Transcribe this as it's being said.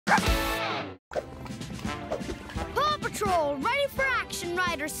Patrol, ready for action,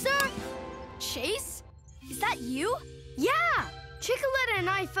 Ryder, sir. Chase? Is that you? Yeah, Chickaletta and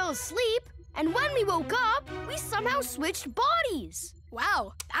I fell asleep, and when we woke up, we somehow switched bodies.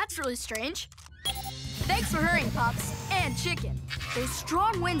 Wow, that's really strange. Thanks for hurrying, Pops. And Chicken. Those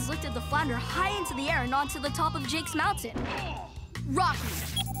strong winds lifted the flounder high into the air and onto the top of Jake's mountain. Rocky,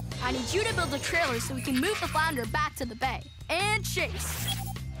 I need you to build a trailer so we can move the flounder back to the bay. And Chase,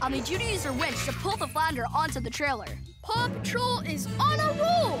 I'll need you to use your winch to pull the flounder onto the trailer. Paw Patrol is on a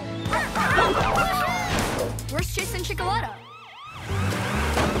roll! Where's Chase and Chickaletta?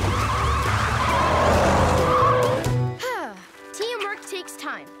 Teamwork takes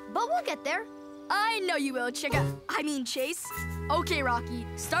time, but we'll get there. I know you will, Chase. Okay, Rocky,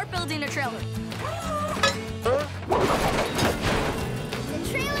 start building a trailer. The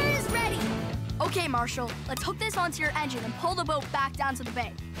trailer is ready. Okay, Marshall, let's hook this onto your engine and pull the boat back down to the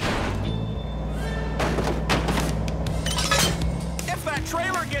bay. If that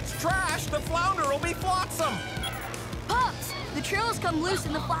trailer gets trashed, the flounder will be flotsam. Pops, the trailer's come loose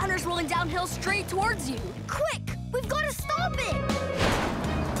and the flounder's rolling downhill straight towards you. Quick, we've got to stop it.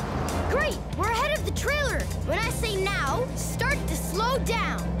 Great, we're ahead of the trailer. When I say now, start to slow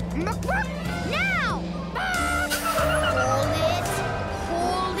down. Now!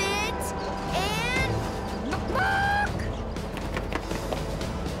 Hold it, and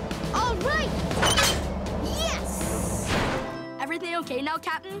all right. Yes! Everything okay now,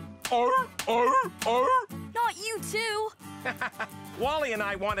 Captain? Not you too. Wally and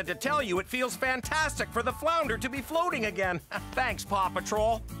I wanted to tell you it feels fantastic for the flounder to be floating again. Thanks, Paw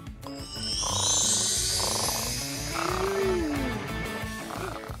Patrol.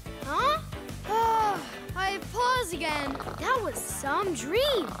 Huh? Oh, I have paws again. That was some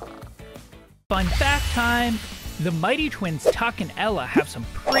dream. Fun fact time. The mighty twins Tuck and Ella have some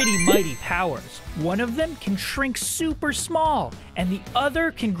pretty mighty powers. One of them can shrink super small, and the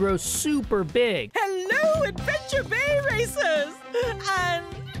other can grow super big. Hello, Adventure Bay Racers! And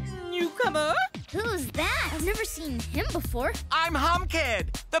newcomer? Who's that? I've never seen him before. I'm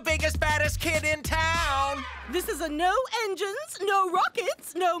Kid, the biggest, baddest kid in town. This is a no engines, no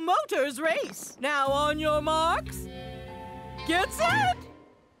rockets, no motors race. Now on your marks, get set,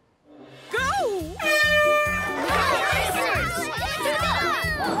 go!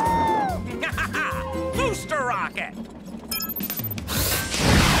 Booster rocket.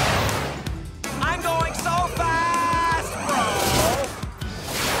 I'm going so fast, bro.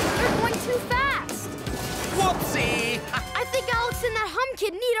 You're going too fast. Whoopsie. I think Alex and that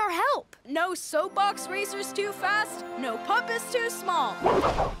Kid need our help. No soapbox racers too fast, no puppets too small.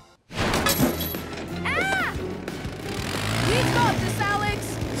 Ah! We've got this,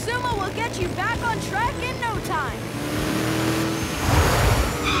 Alex. Sumo will get you back on track in no time.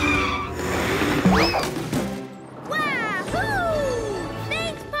 Wahoo!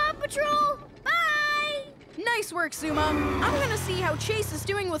 Thanks, Paw Patrol. Bye. Nice work, Sumo. I'm gonna see how Chase is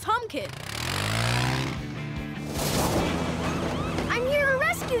doing with Kid. I'm here to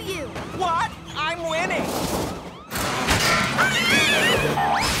rescue you. What? I'm winning.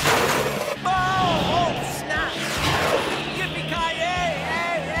 Oh, snap. Yippee-ki-yay.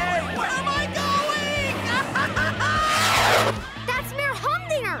 Hey. Where am I going? That's Mayor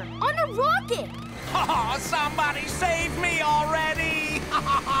Humdinger on a rocket. Oh, somebody save me already.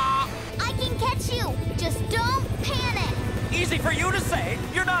 I can catch you. Just don't panic. Easy for you to say.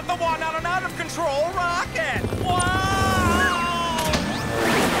 You're not the one on an out-of-control rocket. Wow!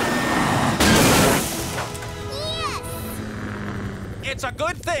 Yes! It's a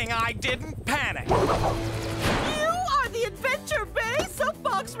good thing I didn't panic. You are the Adventure Bay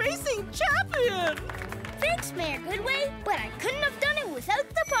Soapbox Racing Champion! Thanks, Mayor Goodway, but I couldn't have done it without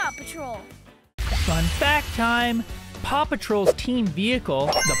the Paw Patrol. Fun fact time. Paw Patrol's team vehicle,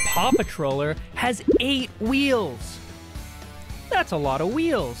 the Paw Patroller, has 8 wheels. That's a lot of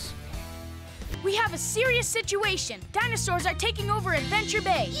wheels. We have a serious situation. Dinosaurs are taking over Adventure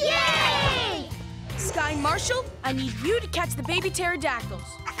Bay. Yay! Sky Marshall, I need you to catch the baby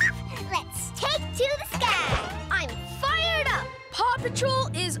pterodactyls. Let's take to the sky. I'm fired up. Paw Patrol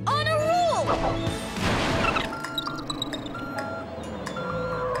is on a roll.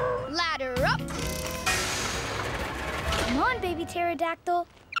 Ladder up. Come on, baby pterodactyl.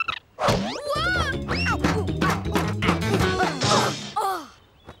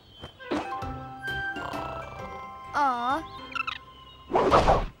 Aw.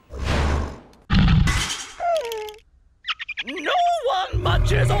 No one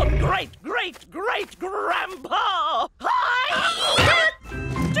munches on great-great-great-grandpa! Hi!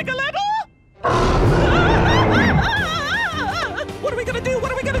 Chickaletta? What are we gonna do?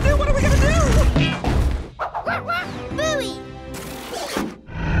 What are we gonna do? What are we gonna do? Boo!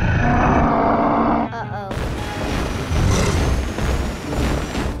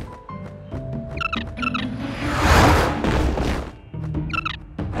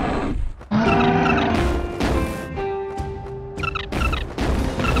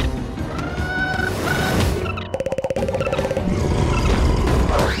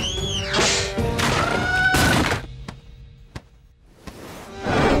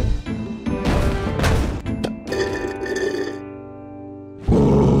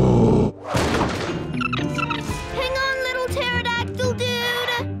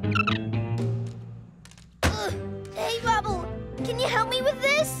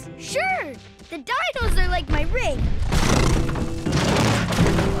 this? Sure. The dinos are like my rig.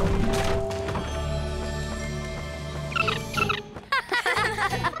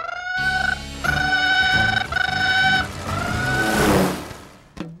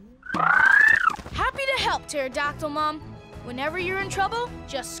 Happy to help, Pterodactyl Mom. Whenever you're in trouble,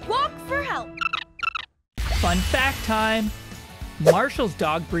 just squawk for help. Fun fact time. Marshall's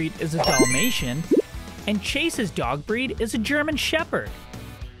dog breed is a Dalmatian, and Chase's dog breed is a German Shepherd.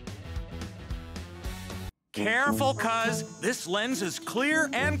 Careful, cuz. This lens is clear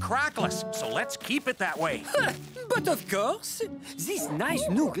and crackless, so let's keep it that way. But of course, this nice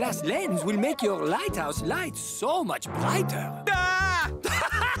new glass lens will make your lighthouse light so much brighter. Ah!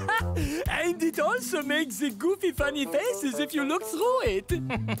 And it also makes the goofy funny faces if you look through it.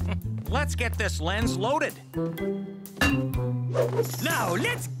 Let's get this lens loaded. Now,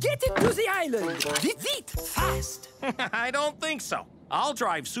 let's get it to the island. Vite, fast. I don't think so. I'll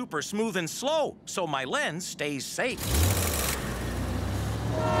drive super smooth and slow, so my lens stays safe.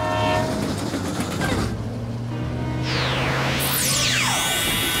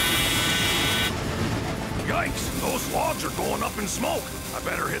 Yikes! Those logs are going up in smoke. I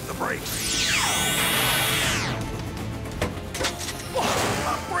better hit the brakes. Whoa,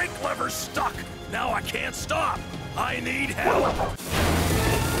 the brake lever's stuck. Now I can't stop. I need help.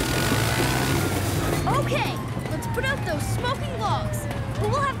 Okay, let's put out those smoking logs. But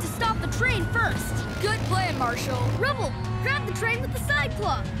we'll have to stop the train first. Good plan, Marshall. Rubble, grab the train with the side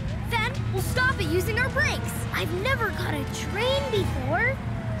claw. Then we'll stop it using our brakes. I've never got a train before.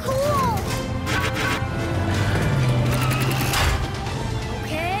 Cool!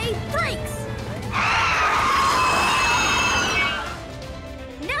 Okay, brakes!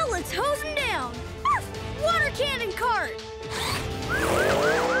 Now let's hose them down. Arf! Water cannon cart!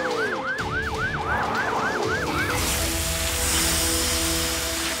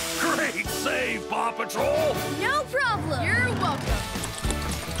 Great save, Paw Patrol. No problem. You're welcome.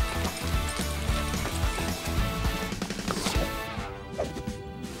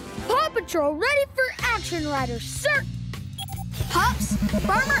 Paw Patrol ready for action, Riders, sir! Pups,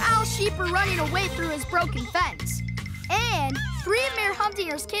 Farmer Owl's sheep are running away through his broken fence. And 3 of Mayor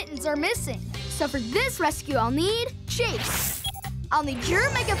Humdinger's kittens are missing. So for this rescue, I'll need Chase. I'll need your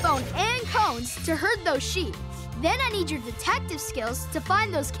megaphone and cones to herd those sheep. Then I need your detective skills to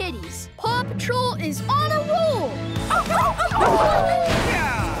find those kitties. Paw Patrol is on a roll!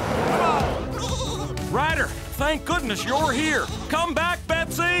 Ryder, thank goodness you're here. Come back,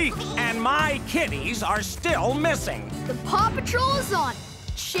 Betsy. And my kitties are still missing. The Paw Patrol is on.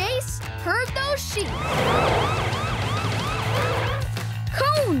 Chase, herd those sheep.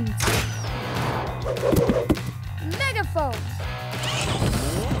 Cones! Megaphone!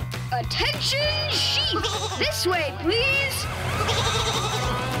 Attention, sheep! This way, please!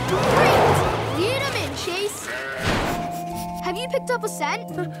 Great! Lead them in, Chase. Have you picked up a scent?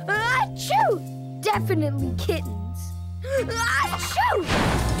 Achoo! Definitely kittens. Achoo!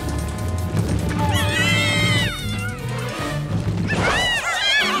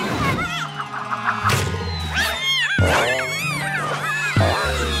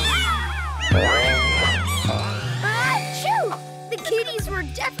 Achoo! The kitties were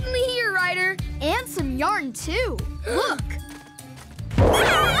definitely here, Ryder. And some yarn, too. Look.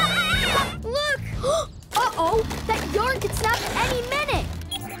 Look! Uh-oh, that yarn could snap any minute.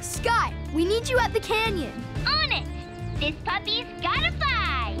 Sky, we need you at the canyon. On it! This puppy's gotta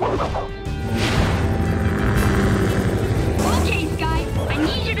fly! Okay, Sky, I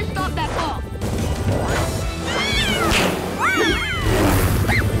need you to stop that ball.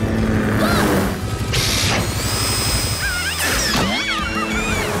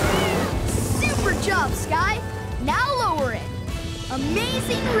 Super job, Sky. Now lower it.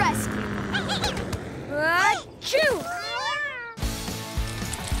 Amazing rescue. Achoo!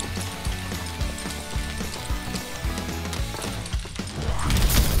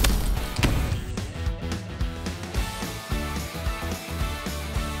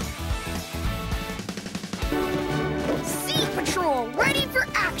 Sea Patrol, ready for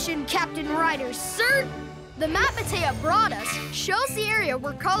action, Captain Ryder, sir. The map Matea brought us shows the area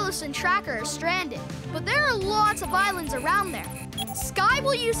where Carlos and Tracker are stranded, but there are lots of islands around there. Sky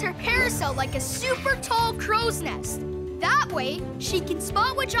will use her parasol like a super tall crow's nest. That way, she can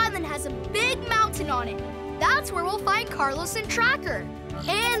spot which island has a big mountain on it. That's where we'll find Carlos and Tracker.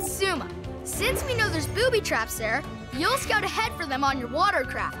 And Zuma. Since we know there's booby traps there, you'll scout ahead for them on your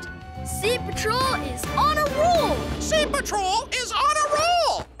watercraft. Sea Patrol is on a roll! Sea Patrol is on a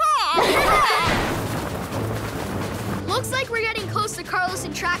roll! Looks like we're getting close to Carlos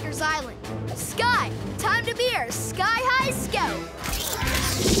and Tracker's island. Sky, time to be our Sky High Scout.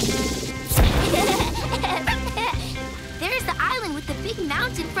 big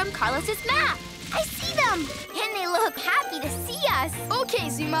mountain from Carlos's map. I see them, and they look happy to see us. Okay,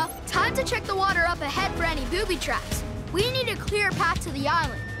 Zuma, time to check the water up ahead for any booby traps. We need a clear path to the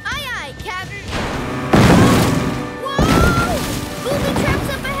island. Aye, aye, Captain. Whoa! Booby traps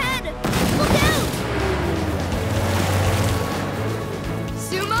up ahead! Look out!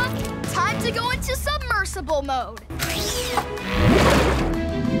 Zuma, time to go into submersible mode.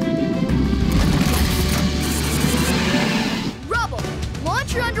 Rubble,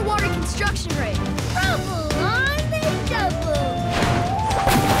 launch your underwater construction rig. Rubble on the double.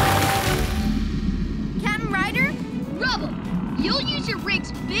 Captain Ryder? Rubble, you'll use your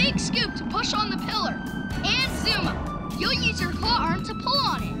rig's big scoop to push on the pillar. And Zuma, you'll use your claw arm to pull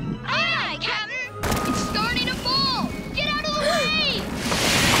on it. Aye, Captain. It's starting to fall. Get out of the way!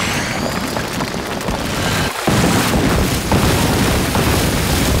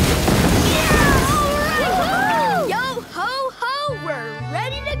 Yo ho ho, we're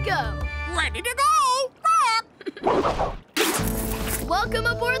ready to go. Ready to go! Welcome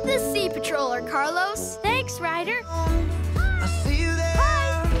aboard the Sea Patroller, Carlos. Thanks, Ryder. I see you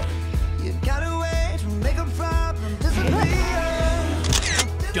there. You got a way to make a problem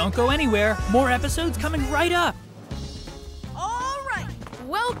disappear. Don't go anywhere. More episodes coming right up. All right,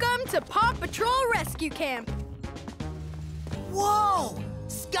 welcome to PAW Patrol Rescue Camp. Whoa!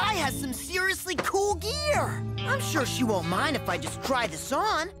 Sky has some seriously cool gear. I'm sure she won't mind if I just try this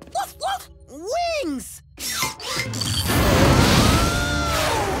on. Woof, woof! Wings!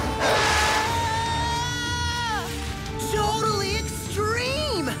 Totally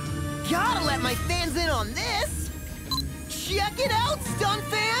extreme! Gotta let my fans in on this. Check it out, stunt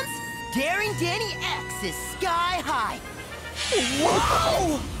fans! Daring Danny X is sky high.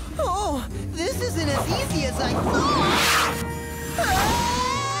 Whoa! Oh, this isn't as easy as I thought.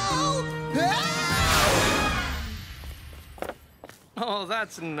 Help! Help! Oh,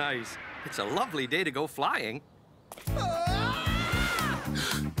 that's nice. It's a lovely day to go flying.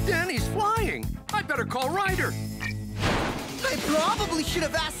 Danny's flying. I better call Ryder. I probably should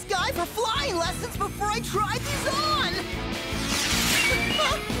have asked Sky for flying lessons before I tried these on!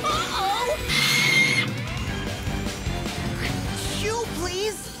 Uh-oh! Shoo,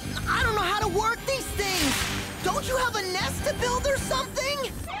 please! I don't know how to work these things! Don't you have a nest to build or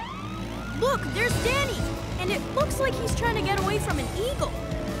something? Look, there's Danny, and it looks like he's trying to get away from an eagle.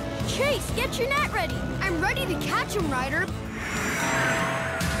 Chase, get your net ready. I'm ready to catch him, Ryder.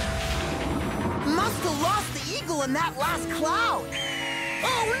 Must have lost the eagle in that last cloud.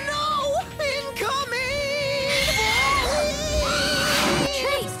 Oh no! Incoming!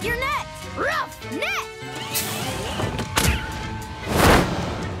 Chase, your net! Rough net!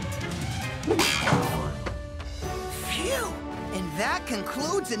 Phew! And that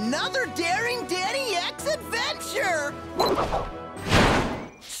concludes another Daring Danny X adventure!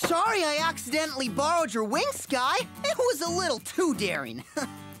 Sorry I accidentally borrowed your wing, Sky. It was a little too daring.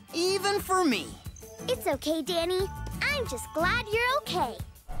 Even for me. It's okay, Danny. I'm just glad you're okay.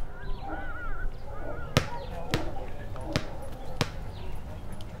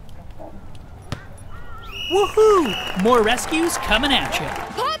 Woohoo! More rescues coming at you.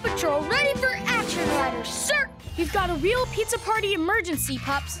 PAW Patrol ready for action, Ryder, sir! We've got a real pizza party emergency,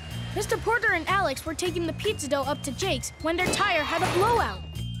 pups. Mr. Porter and Alex were taking the pizza dough up to Jake's when their tire had a blowout.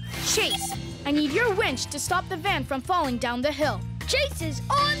 Chase, I need your winch to stop the van from falling down the hill. Chase is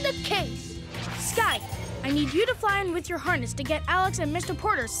on the case. Sky, I need you to fly in with your harness to get Alex and Mr.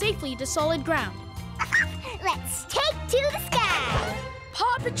 Porter safely to solid ground. Let's take to the sky.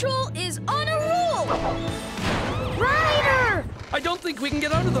 PAW Patrol is on a roll! Ryder! I don't think we can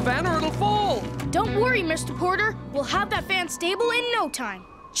get out of the van or it'll fall. Don't worry, Mr. Porter. We'll have that van stable in no time.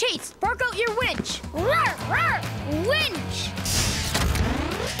 Chase, bark out your winch. Roar, roar, winch!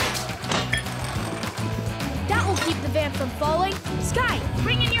 That will keep the van from falling. Sky,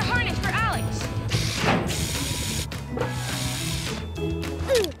 bring in your harness for Alex.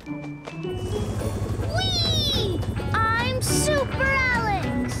 Whee! I'm Super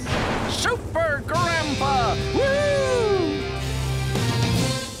Alex. Super Grandpa! Woo!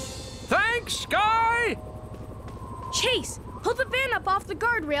 Thanks, Sky! Chase, pull the van up off the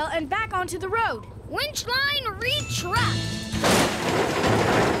guardrail and back onto the road. Winch line retract.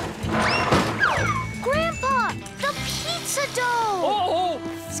 Grandpa, the pizza dough! Oh!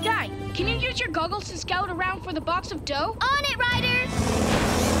 Sky, can you use your goggles to scout around for the box of dough? On it, Ryder!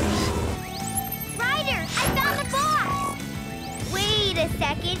 Ryder, I found the box! Wait a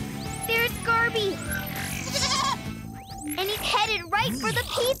second. There's Garby. And he's headed right for the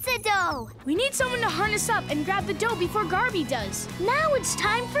pizza dough. We need someone to harness up and grab the dough before Garby does. Now it's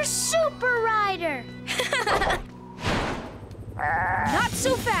time for Super Ryder. Not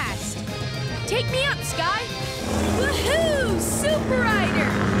so fast. Take me up, Sky. Woohoo! Super Rider!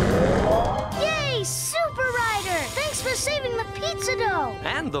 Yay, Super Rider! Thanks for saving the pizza dough.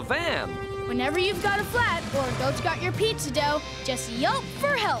 And the van. Whenever you've got a flat or a goat's got your pizza dough, just yelp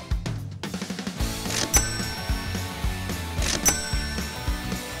for help.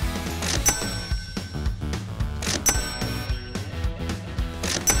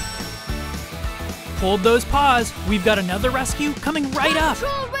 Hold those paws. We've got another rescue coming right up.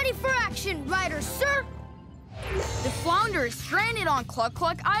 Patrol ready for action, Rider, sir. The flounder is stranded on Cluck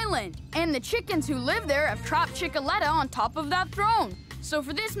Cluck Island, and the chickens who live there have trapped Chickaletta on top of that throne. So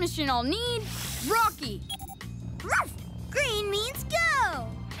for this mission, I'll need Rocky. Ruff! Green means go.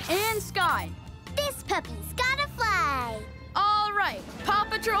 And Sky. This puppy's gotta fly. All right, PAW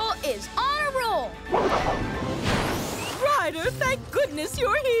Patrol is on a roll. Ryder, thank goodness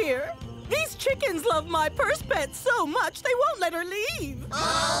you're here. These chickens love my purse pet so much they won't let her leave.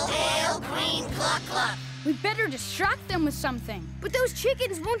 All hail Queen Cluck Cluck. We better distract them with something. But those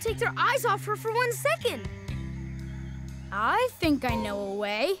chickens won't take their eyes off her for 1 second. I think I know a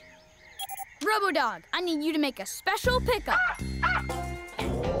way. Robo-Dog, I need you to make a special pickup.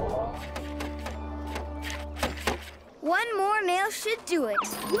 One more nail should do it.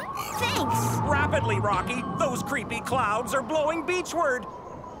 Thanks. Rapidly, Rocky. Those creepy clouds are blowing beachward.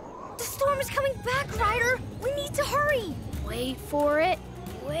 The storm is coming back, Ryder. We need to hurry. Wait for it.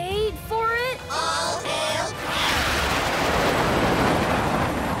 Wait for it. All hail Queen.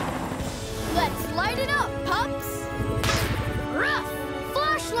 Let's light it up, pups. Ruff!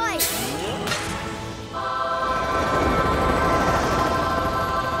 Flashlight!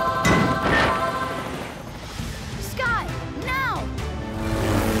 Sky, now!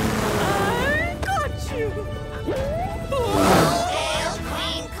 I got you. All hail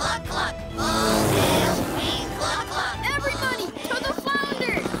Queen Cluck Cluck. All hail Queen Cluck Cluck. Everybody, to the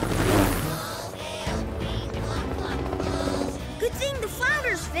flounder! All hail Queen Cluck Cluck. Good thing the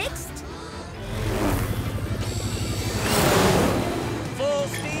flounder's fixed. Full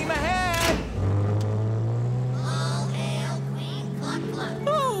steam ahead. All hail Queen Cluck Cluck.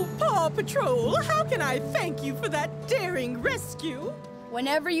 Oh, Paw Patrol, how can I thank you for that daring rescue?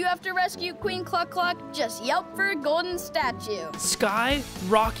 Whenever you have to rescue Queen Cluck Cluck, just yelp for a golden statue. Sky,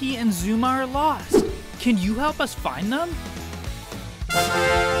 Rocky, and Zuma are lost. Can you help us find them?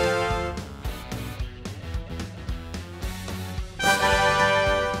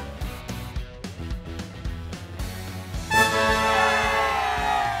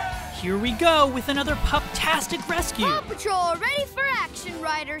 Here we go with another pup-tastic rescue. Paw Patrol ready for action,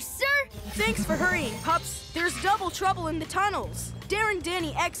 Ryder, sir. Thanks for hurrying, pups. There's double trouble in the tunnels. Daring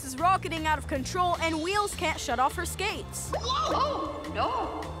Danny X is rocketing out of control and Wheels can't shut off her skates. Oh,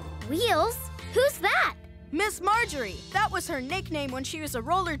 no. Wheels? Who's that? Miss Marjorie. That was her nickname when she was a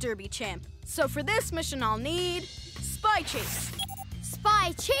roller derby champ. So for this mission, I'll need Spy Chase.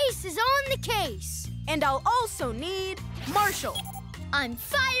 Spy Chase is on the case. And I'll also need Marshall. I'm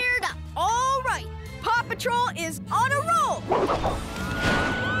fired up. All right, Paw Patrol is on a roll.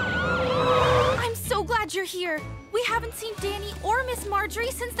 I'm so glad you're here. We haven't seen Danny or Miss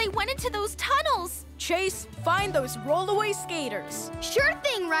Marjorie since they went into those tunnels. Chase, find those rollaway skaters. Sure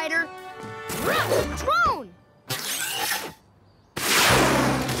thing, Ryder. Ruff! Drone!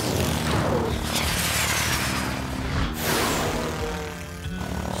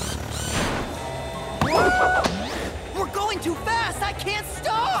 We're going too fast! I can't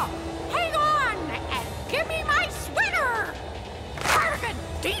stop! Hang on and give me my sweater. Target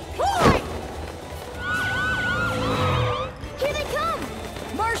deploy. Here they come!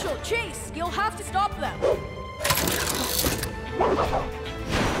 Marshall, Chase, you'll have to stop them.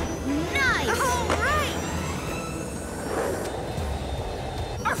 Nice! All right!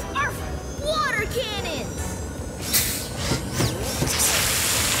 Arf, arf! Water cannons!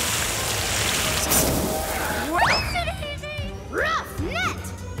 Rough net!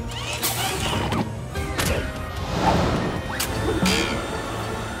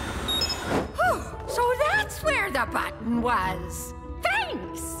 So that's where the button was.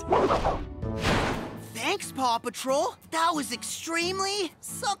 Thanks. Thanks, Paw Patrol. That was extremely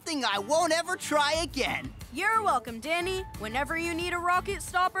something I won't ever try again. You're welcome, Danny. Whenever you need a rocket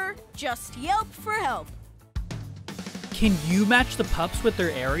stopper, just yelp for help. Can you match the pups with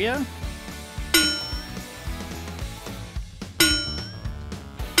their area?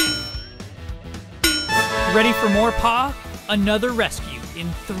 Ready for more Paw? Another rescue in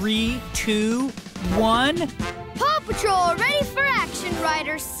 3, 2, 1. Paw Patrol ready for action,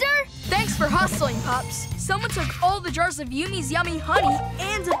 Ryder, sir! Thanks for hustling, pups. Someone took all the jars of Yumi's yummy honey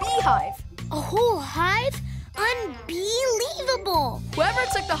and a beehive. A whole hive? Unbelievable! Whoever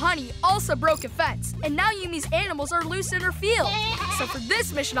took the honey also broke a fence, and now Yumi's animals are loose in her field. So for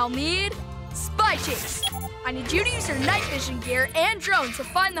this mission, I'll need Spy Chase. I need you to use your night vision gear and drone to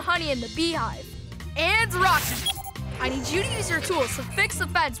find the honey in the beehive. And Rocky, I need you to use your tools to fix the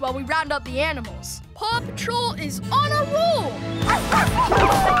fence while we round up the animals. Paw Patrol is on a roll!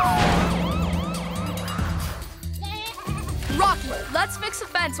 Rocky, let's fix the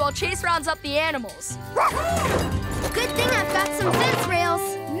fence while Chase rounds up the animals. Good thing I've got some fence rails.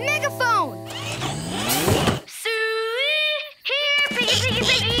 Megaphone! Suey, here, piggy, piggy,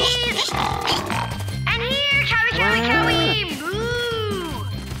 piggies! And here, cowie, cowie, cowie! Moo!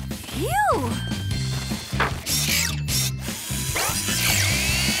 Phew!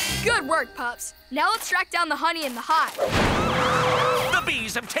 Good work, pups. Now let's track down the honey in the hive. The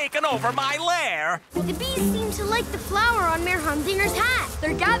bees have taken over my lair. The bees seem to like the flower on Mayor Humdinger's hat.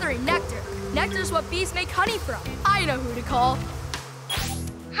 They're gathering nectar. Nectar's what bees make honey from. I know who to call.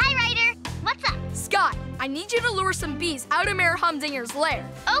 Hi, Ryder. What's up? Sky, I need you to lure some bees out of Mayor Humdinger's lair.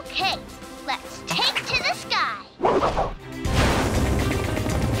 Okay, let's take to the sky.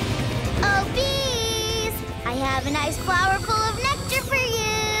 Oh, bees! I have a nice flower full of nectar for you.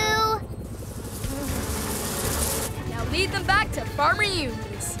 Now lead them back to Farmer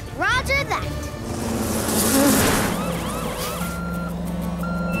Yumi's. Roger that.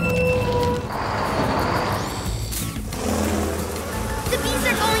 The bees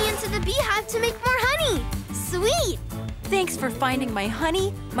are going into the beehive to make more honey. Sweet. Thanks for finding my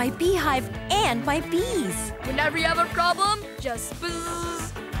honey, my beehive, and my bees. Whenever you have a problem, just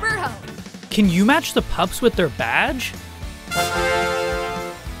buzz for help. Can you match the pups with their badge?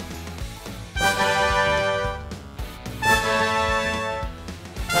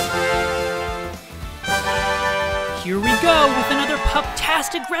 Here we go with another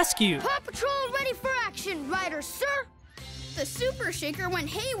pup-tastic rescue. Paw Patrol ready for action, Ryder, sir. The super shaker went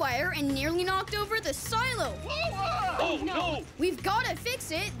haywire and nearly knocked over the silo. Oh, no! We've got to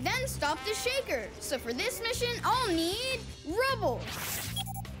fix it, then stop the shaker. So for this mission, I'll need Rubble.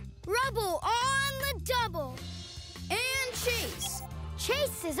 Rubble on the double. And Chase.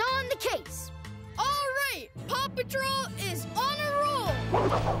 Chase is on the case. All right, Paw Patrol is on a roll.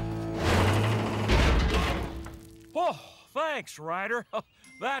 Oh, thanks, Ryder.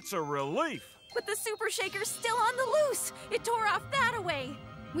 That's a relief. But the super shaker's still on the loose. It tore off that away.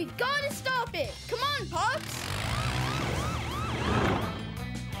 We've got to stop it. Come on, pups.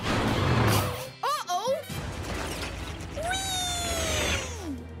 Uh-oh.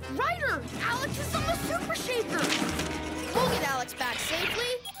 Whee! Ryder, Alex is on the super shaker. We'll get Alex back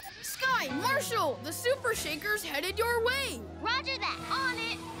safely. Sky, Marshall, the super shaker's headed your way. Roger that. On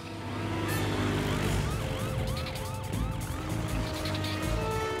it.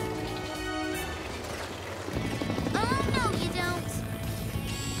 Oh, no, you don't.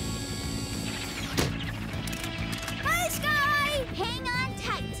 Hi, Sky! Hang on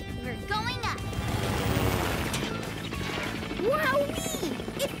tight. We're going up. Wowee!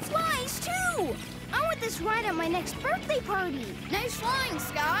 It flies, too! I want this ride at my next birthday party. Nice flying,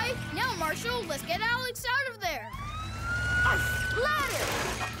 Sky. Now, Marshall, let's get Alex out of there. Ladder!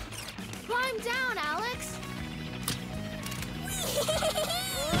 Climb down, Alex.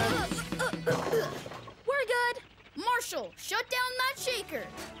 We're good. Marshall, shut down that shaker.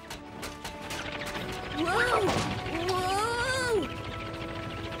 Whoa! Whoa!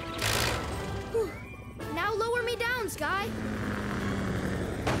 Now lower me down, Sky.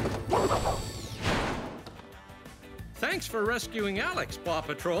 Thanks for rescuing Alex, Paw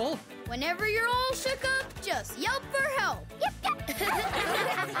Patrol. Whenever you're all shook up, just yelp for help. Yep.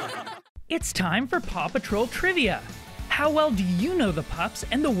 It's time for Paw Patrol Trivia. How well do you know the pups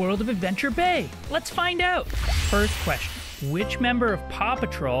and the world of Adventure Bay? Let's find out. First question. Which member of Paw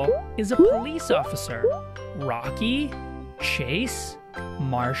Patrol is a police officer? Rocky, Chase,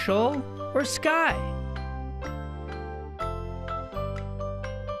 Marshall, or Sky?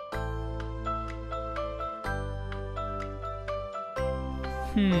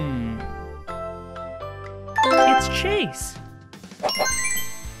 It's Chase.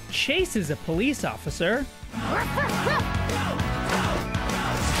 Chase is a police officer.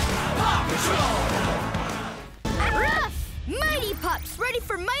 Ruff! Mighty pups, ready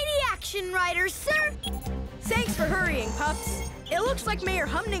for mighty action, Riders, sir. Thanks for hurrying, pups. It looks like Mayor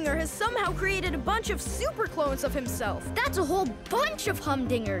Humdinger has somehow created a bunch of super clones of himself. That's a whole bunch of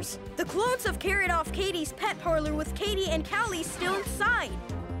humdingers. The clones have carried off Katie's pet parlor with Katie and Callie still inside.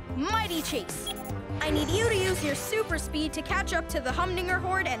 Mighty Chase, I need you to use your super speed to catch up to the Humdinger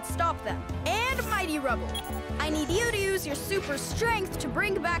horde and stop them. And Mighty Rubble, I need you to use your super strength to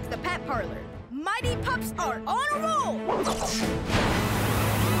bring back the pet parlor. Mighty Pups are on a roll!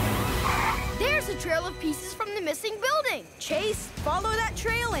 There's a trail of pieces from the missing building. Chase, follow that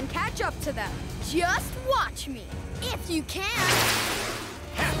trail and catch up to them. Just watch me, if you can.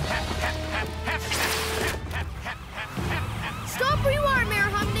 Stop where you are, Mayor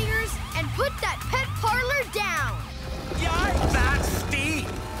Humdingers, and put that pet parlor down. Yikes! That's steep.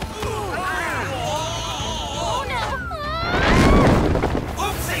 Oh no!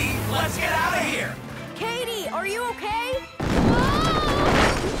 Oopsie! Let's get out of here. Katie, are you okay?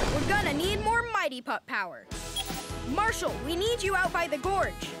 We're gonna need more Mighty Pup power. Marshall, we need you out by the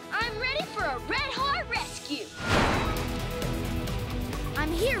gorge. I'm ready for a red-hot rescue.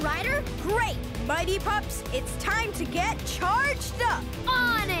 I'm here, Ryder. Great! Mighty Pups, it's time to get charged up.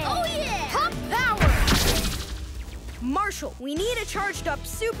 On it! Oh, yeah! Pup power! Marshall, we need a charged up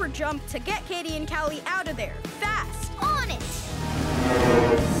super jump to get Katie and Callie out of there. Fast! On it!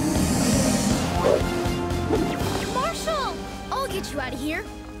 Marshall! I'll get you out of here.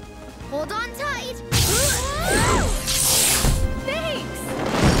 Hold on tight. Thanks!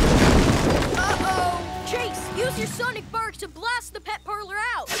 Uh-oh! Chase, use your sonic bark to blast the pet parlor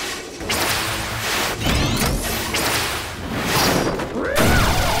out.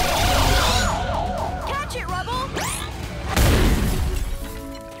 Catch it, Rubble!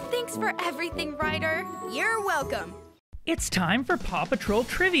 Thanks for everything, Ryder. You're welcome. It's time for PAW Patrol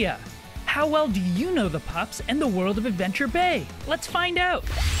Trivia. How well do you know the pups and the world of Adventure Bay? Let's find out.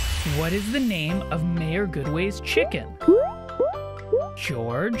 What is the name of Mayor Goodway's chicken?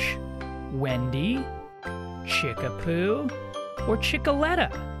 George, Wendy, Chickapoo, or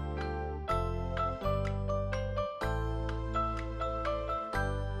Chickaletta?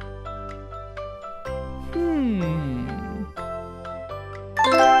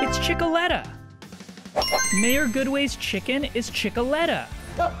 It's Chickaletta. Mayor Goodway's chicken is Chickaletta.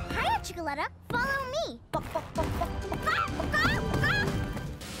 Hiya, Chickaletta. Follow me.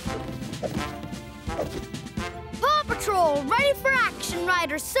 Paw Patrol, ready for action,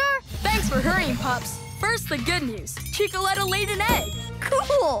 Ryder, sir. Thanks for hurrying, Pups. First, the good news. Chickaletta laid an egg.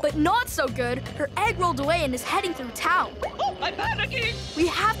 Cool. But not so good. Her egg rolled away and is heading through town. Oh, I'm panicking! We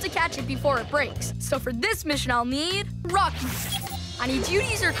have to catch it before it breaks. So for this mission, I'll need Rocky. I need you to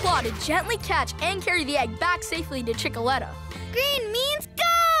use your claw to gently catch and carry the egg back safely to Chickaletta. Green means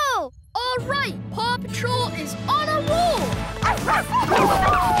go. All right, Paw Patrol is on a roll.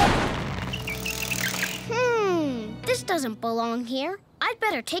 This doesn't belong here. I'd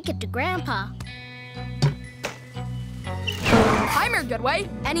better take it to Grandpa. Hi, Mayor Goodway.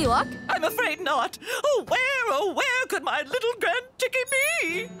 Any luck? I'm afraid not. Oh, where could my little grand chickie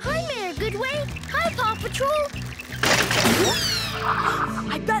be? Hi, Mayor Goodway. Hi, Paw Patrol.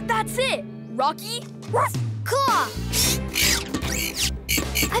 I bet that's it. Rocky? Claw.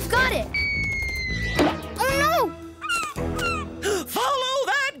 I've got it. Oh, no. Follow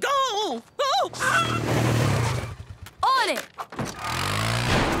that goal! Oh! On it.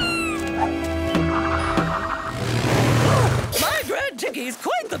 My grand chickie's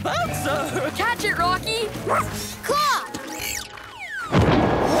quite the bouncer! Catch it, Rocky. Claw.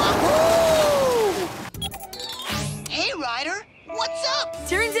 Hey, Ryder, what's up?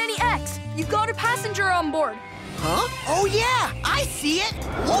 Daring Danny X, you got a passenger on board. Huh? Oh, yeah, I see it.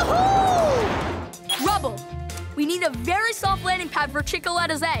 Woohoo! Rubble, we need a very soft landing pad for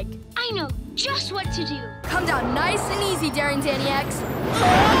Chickaletta's egg. I know just what to do. Come down nice and easy, Daring Danny X.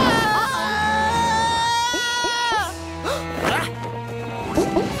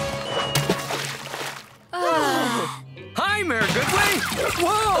 Hi, Mayor Goodway.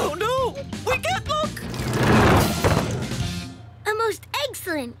 Whoa, no! We can't look! A most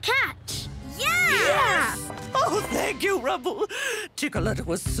excellent catch. Yeah! Oh, thank you, Rubble. Chickaletta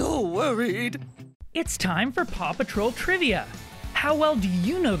was so worried. It's time for PAW Patrol Trivia. How well do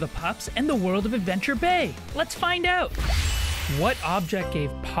you know the pups and the world of Adventure Bay? Let's find out. What object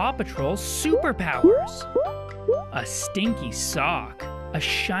gave PAW Patrol superpowers? A stinky sock, a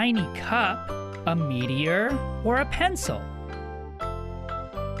shiny cup, a meteor, or a pencil?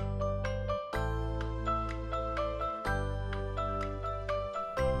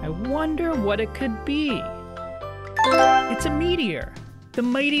 I wonder what it could be. It's a meteor. The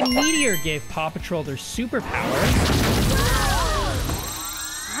mighty meteor gave PAW Patrol their superpowers.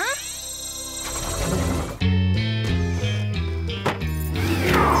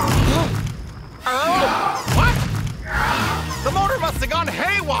 What? The motor must have gone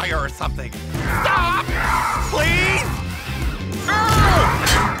haywire or something. Stop! Please!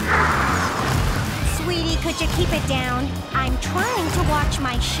 Sweetie, could you keep it down? I'm trying to watch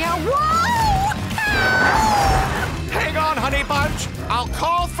my show. Whoa! Hang on, honey bunch. I'll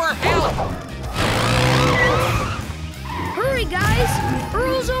call for help. Hurry, guys!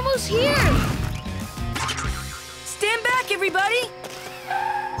 Earl's almost here! Stand back, everybody!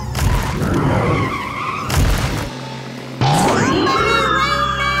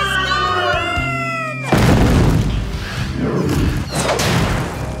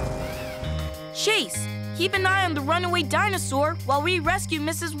 Chase, keep an eye on the runaway dinosaur while we rescue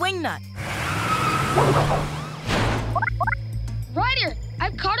Mrs. Wingnut. Ryder,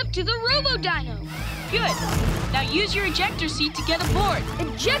 I've caught up to the Robo-Dino. Good. Now use your ejector seat to get aboard.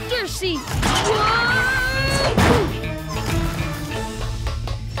 Ejector seat!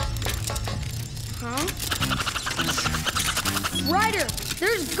 Huh? Ryder,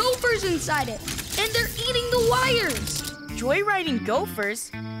 there's gophers inside it, and they're eating the wires. Joyriding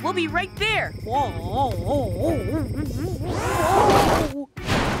gophers? We'll be right there.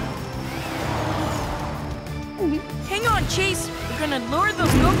 Hang on, Chase. We're gonna lure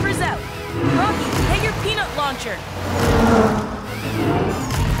those gophers out. Rocky, get your peanut launcher.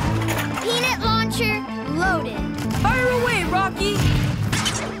 Peanut launcher loaded. Fire away, Rocky.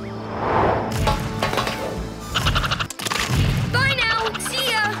 Bye now.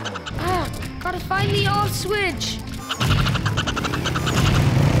 See ya. Gotta find the off switch.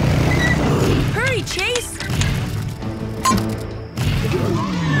 Hurry, Chase.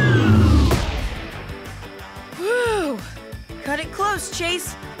 Whew. Cut it close,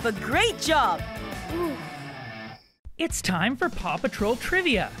 Chase, but great job. It's time for PAW Patrol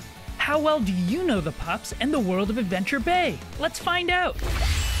Trivia. How well do you know the pups and the world of Adventure Bay? Let's find out.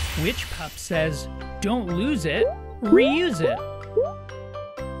 Which pup says, "Don't lose it, reuse it"?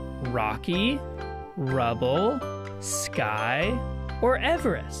 Rocky, Rubble, Sky, or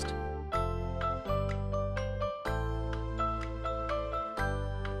Everest?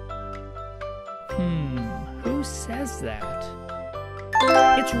 Who says that?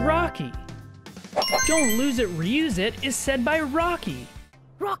 It's Rocky. "Don't lose it, reuse it" is said by Rocky.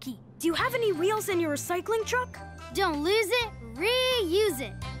 Rocky, do you have any wheels in your recycling truck? Don't lose it, reuse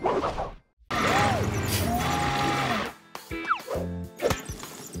it.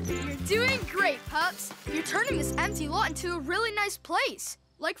 You're doing great, pups. You're turning this empty lot into a really nice place,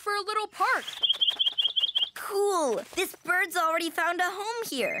 like for a little park. Cool. This bird's already found a home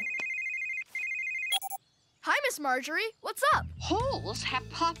here. Hi, Miss Marjorie. What's up? Holes have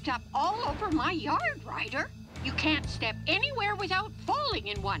popped up all over my yard, Ryder. You can't step anywhere without falling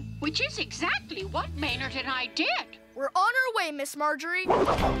in one, which is exactly what Maynard and I did. We're on our way, Miss Marjorie.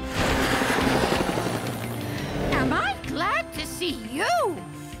 Am I glad to see you?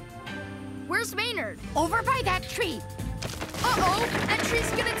 Where's Maynard? Over by that tree. Uh-oh! That tree's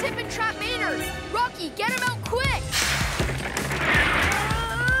gonna tip and trap Maynard. Rocky, get him out quick!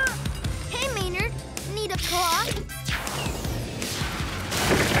 Hey, Maynard. Need a claw?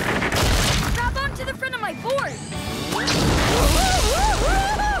 Grab onto the front of my board.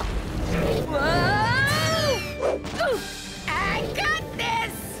 Whoa! I got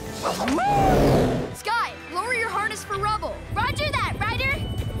this! Sky, lower your harness for Rubble. Roger that, Ryder.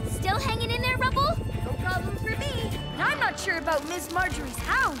 Still hanging in there, Rubble? No problem for me. And I'm not sure about Miss Marjorie's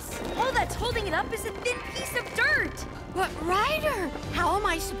house. All that's holding it up is a thin piece of dirt. But Ryder, how am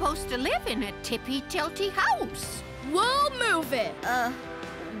I supposed to live in a tippy-tilty house? We'll move it.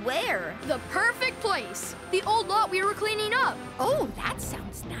 Where? The perfect place. The old lot we were cleaning up. Oh, that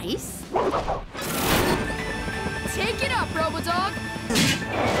sounds nice. Take it up, Robodog.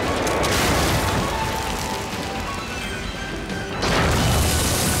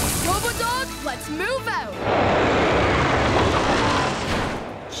 Robodog, let's move out.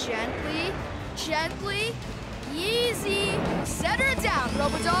 Gently, gently, easy. Set her down,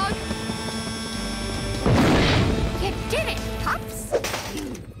 Robodog. You did it, pups.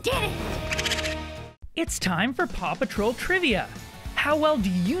 You did it. It's time for PAW Patrol Trivia. How well do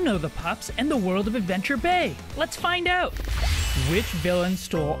you know the pups and the world of Adventure Bay? Let's find out. Which villain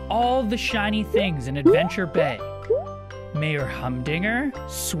stole all the shiny things in Adventure Bay? Mayor Humdinger,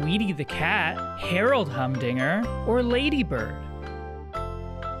 Sweetie the Cat, Harold Humdinger, or Ladybird?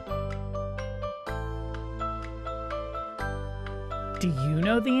 Do you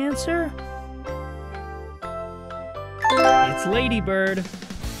know the answer? It's Ladybird.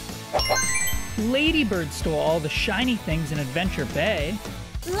 Ladybird stole all the shiny things in Adventure Bay.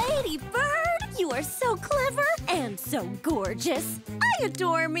 Ladybird, you are so clever and so gorgeous. I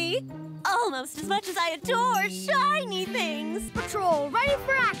adore me. Almost as much as I adore shiny things. Patrol, ready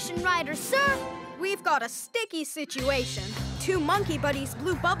for action, Ryder, sir. We've got a sticky situation. 2 monkey buddies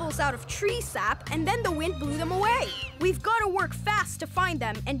blew bubbles out of tree sap, and then the wind blew them away. We've got to work fast to find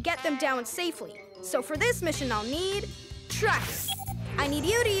them and get them down safely. So for this mission, I'll need tracks. I need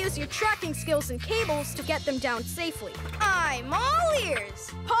you to use your tracking skills and cables to get them down safely. I'm all ears.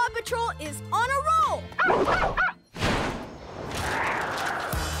 Paw Patrol is on a roll.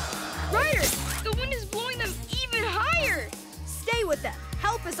 Ryder, the wind is blowing them even higher. Stay with them.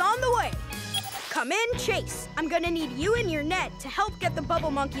 Help is on the way. Come in, Chase. I'm gonna need you and your net to help get the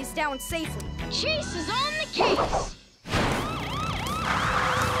bubble monkeys down safely. Chase is on the case.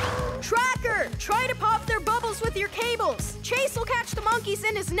 Tracker, try to pop their bubbles with your cables. Chase will catch the monkeys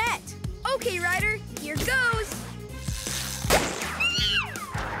in his net. Okay, Ryder, here goes.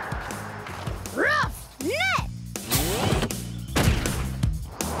 Rough net!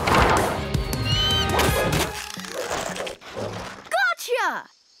 Gotcha!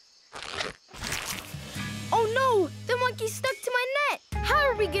 Oh no, the monkey's stuck to my net. How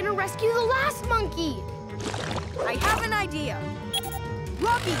are we gonna rescue the last monkey? I have an idea.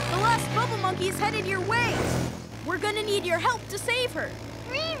 Rocky, the last bubble monkey is headed your way. We're gonna need your help to save her.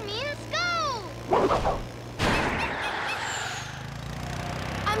 Mimi, let's go!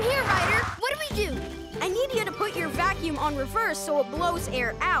 I'm here, Ryder. What do we do? I need you to put your vacuum on reverse so it blows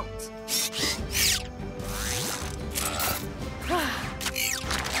air out.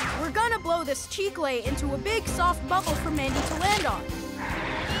 We're gonna blow this chicle into a big soft bubble for Mandy to land on.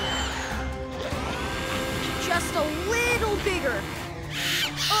 Just a little bigger.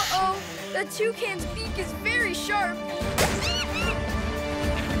 Uh-oh, the toucan's beak is very sharp.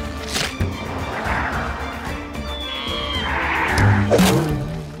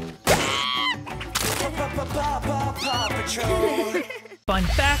 Paw Patrol. Fun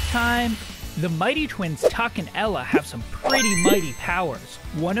fact time. The Mighty Twins Tuck and Ella have some pretty mighty powers.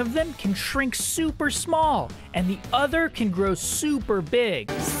 One of them can shrink super small, and the other can grow super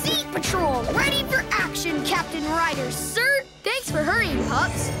big. Sea Patrol, ready for action, Captain Ryder, sir! Thanks for hurrying,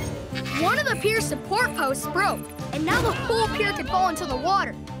 pups. One of the pier's support posts broke, and now the whole pier could fall into the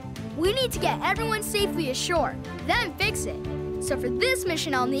water. We need to get everyone safely ashore, then fix it. So for this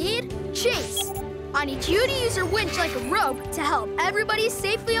mission, I'll need Chase. I need you to use your winch like a rope to help everybody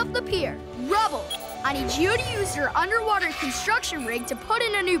safely up the pier. Rubble, I need you to use your underwater construction rig to put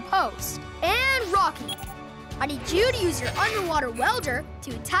in a new post. And Rocky, I need you to use your underwater welder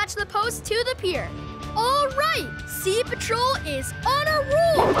to attach the post to the pier. All right, Sea Patrol is on a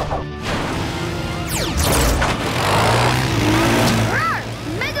roll! Roar!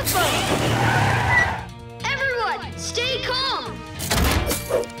 Megaphone! Everyone, stay calm.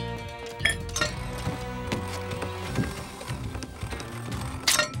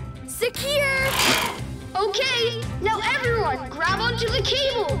 Secure! Okay, now everyone grab onto the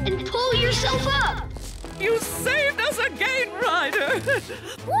cable and pull yourself up. You saved us again, Ryder!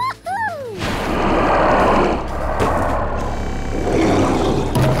 Woohoo!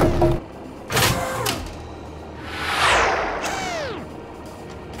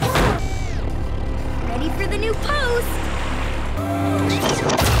 Ready for the new post?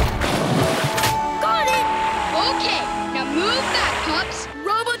 Got it! Okay, now move back, pups.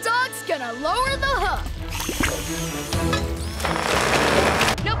 Robodog's gonna lower the hook.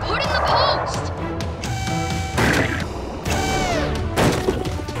 Now put in the post.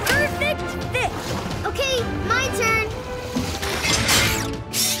 Perfect fit! Okay, my turn.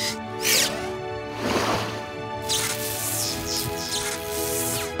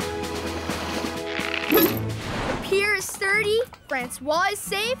 The pier is sturdy, Francois is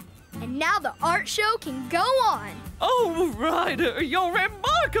safe, and now the art show can go on. Oh, Ryder, you're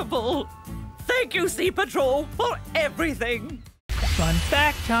remarkable! Thank you, Sea Patrol, for everything! Fun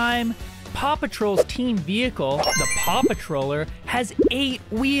fact time. Paw Patrol's team vehicle, the Paw Patroller, has 8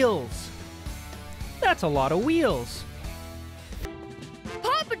 wheels. That's a lot of wheels.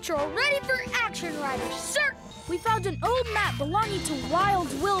 Paw Patrol ready for action, Ryder, sir! We found an old map belonging to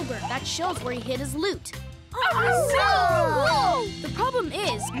Wild Wilbur that shows where he hid his loot. Oh, The problem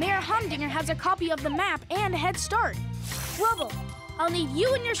is, Mayor Humdinger has a copy of the map and a head start. Rubble, I'll need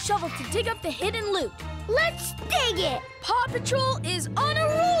you and your shovel to dig up the hidden loot. Let's dig it! Paw Patrol is on a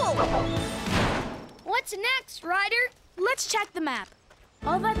roll! What's next, Ryder? Let's check the map.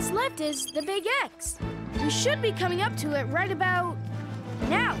 All that's left is the big X. We should be coming up to it right about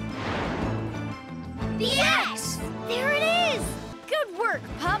now. The X! There it is! Good work,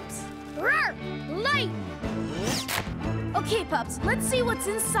 pups. Roar! Light! Okay, pups, let's see what's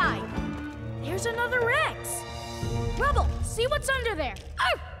inside. There's another X. Rubble, see what's under there.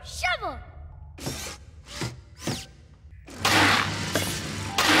 Oh, shovel!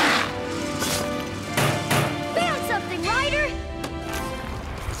 Found something, Ryder!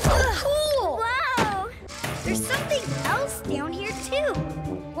 Cool! Wow! There's something else down here, too.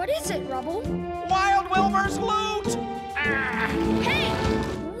 What is it, Rubble? Wild Wilbur's loot! Hey,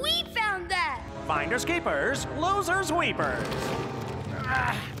 Finders keepers, losers weepers.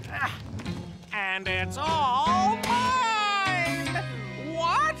 And it's all mine!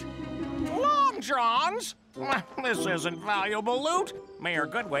 What? Long Johns? This isn't valuable loot. Mayor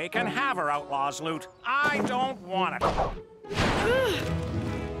Goodway can have her outlaws' loot. I don't want it.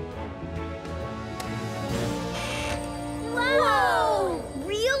 Whoa!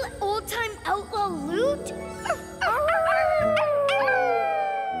 Real old-time outlaw loot?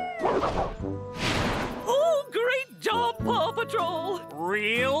 Oh, great job, Paw Patrol!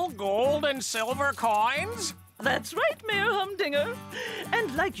 Real gold and silver coins? That's right, Mayor Humdinger.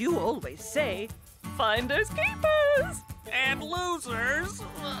 And like you always say, finders keepers. And losers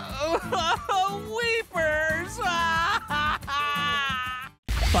weepers.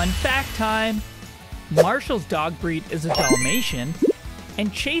 Fun fact time. Marshall's dog breed is a Dalmatian,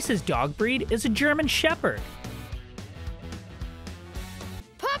 and Chase's dog breed is a German Shepherd.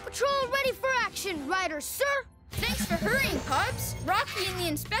 Paw Patrol ready for action, Ryder, sir! Thanks for hurrying, pups. Rocky and the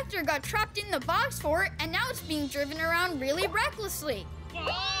inspector got trapped in the box fort, and now it's being driven around really recklessly.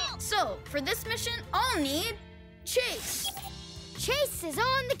 So, for this mission, I'll need Chase. Chase is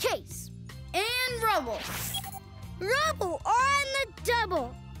on the case. And Rubble. Rubble on the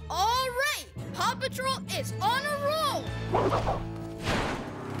double. All right, Paw Patrol is on a roll.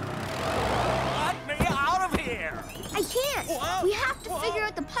 Let me out of here. I can't. We have to figure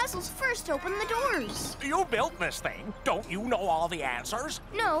out the puzzles first to open the doors. You built this thing. Don't you know all the answers?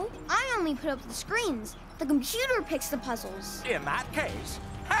 No, I only put up the screens. The computer picks the puzzles. In that case,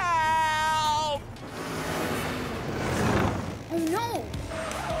 help! Oh no!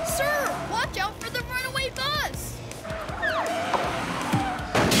 Sir, watch out for the runaway bus!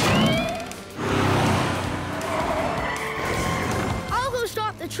 I'll go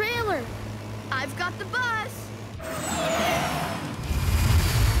stop the trailer. I've got the bus.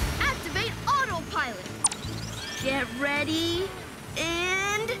 Activate autopilot. Get ready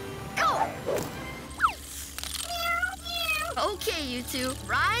and go! Okay, you two,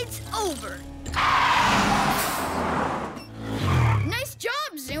 ride's over. Nice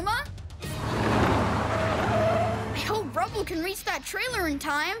job, Zuma. I hope Rubble can reach that trailer in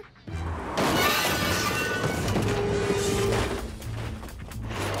time.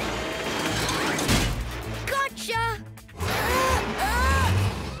 Gotcha!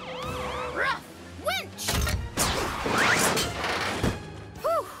 Rough winch!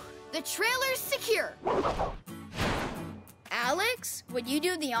 Whew, the trailer's secure. Alex, would you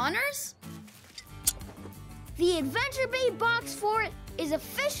do the honors? The Adventure Bay box fort is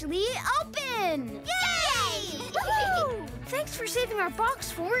officially open! Yay! Thanks for saving our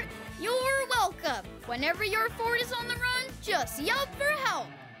box fort. You're welcome. Whenever your fort is on the run, just yell for help.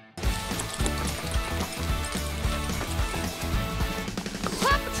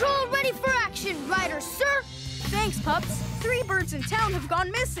 Paw Patrol ready for action, Ryder, sir! Thanks, pups. 3 birds in town have gone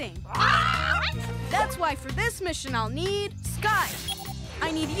missing. That's why for this mission I'll need Sky.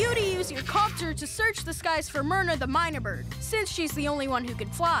 I need you to use your copter to search the skies for Myrna the Minor Bird, since she's the only one who can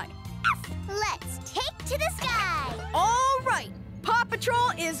fly. Let's take to the sky. All right, Paw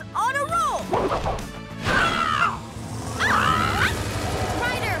Patrol is on a roll.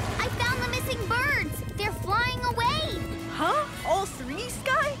 Ryder, I found the missing birds. They're flying away. Huh? All 3,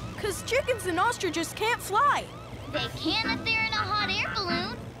 Sky? 'Cause chickens and ostriches can't fly. They can if they're in a hot air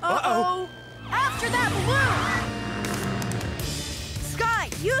balloon. Uh-oh. After that balloon! Sky,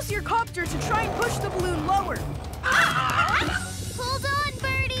 use your copter to try and push the balloon lower. Hold on,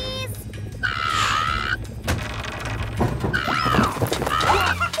 birdies.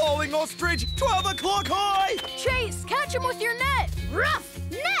 Falling ostrich, 12 o'clock high! Chase, catch him with your net. Rough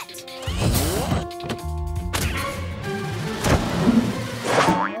net!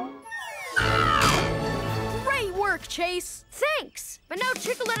 Great work, Chase. Thanks, but now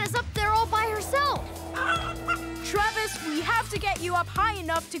Chicoletta's up there all by herself. Travis, we have to get you up high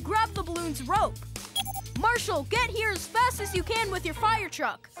enough to grab the balloon's rope. Marshall, get here as fast as you can with your fire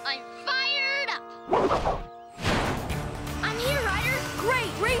truck. I'm fired up. I'm here, Ryder.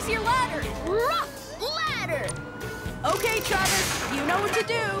 Great, raise your ladder. Rough ladder. Okay, Travis, you know what to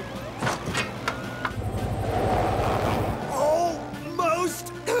do.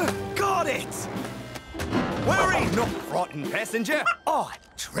 Almost got it! Worry not, rotten passenger. I,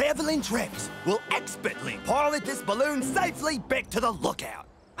 Traveling Travis, will expertly pilot this balloon safely back to the lookout.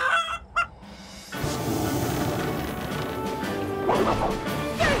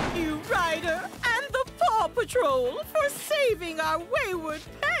 Thank you, Ryder, and the Paw Patrol for saving our wayward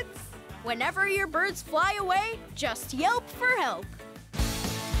pets. Whenever your birds fly away, just yelp for help.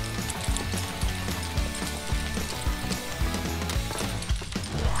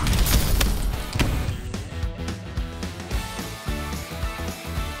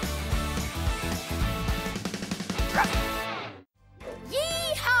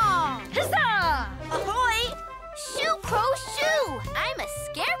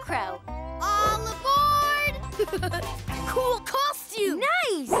 Cool costume!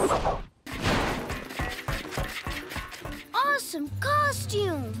 Nice! Awesome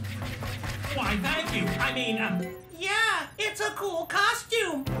costume! Why, thank you. I mean, yeah, it's a cool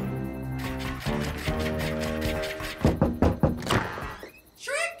costume.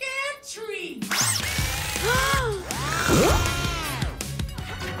 Trick and treat.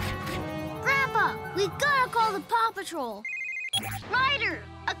 Grandpa, we gotta call the PAW Patrol. Ryder,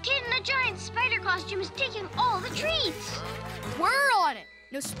 a kid in a giant spider costume is taking all the treats. We're on it.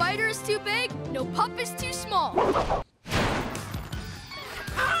 No spider is too big, no pup is too small.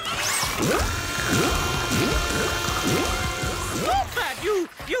 Stop that, you,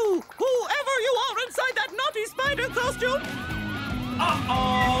 whoever you are inside that naughty spider costume!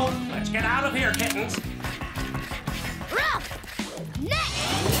 Uh-oh! Let's get out of here, kittens. Ruff!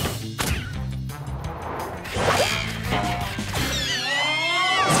 Next!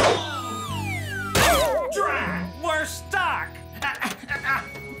 Drat! We're stuck!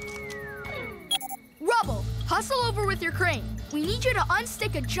 Rubble, hustle over with your crane. We need you to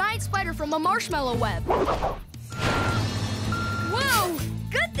unstick a giant spider from a marshmallow web. Whoa!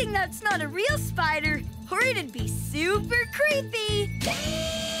 Good thing that's not a real spider, or it'd be super creepy.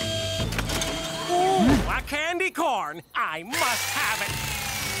 Ooh, a candy corn! I must have it!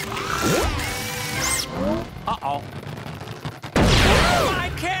 Uh-oh. My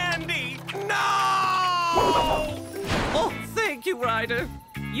candy! No! Oh, thank you, Ryder.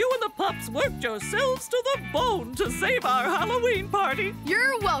 You and the pups worked yourselves to the bone to save our Halloween party.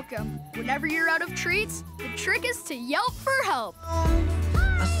 You're welcome. Whenever you're out of treats, the trick is to yelp for help.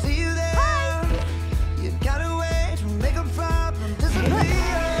 I see you there. Hi. You got a way to make a problem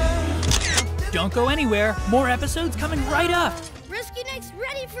disappear. Don't go anywhere. More episodes coming right up. Rescue Knight's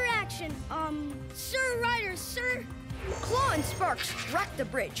ready for action. Sir Ryder, sir. Claw and Sparks wrecked the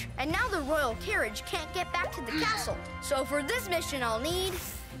bridge, and now the royal carriage can't get back to the castle. So for this mission, I'll need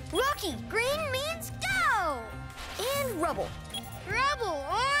Rocky. Green means go. And Rubble. Rubble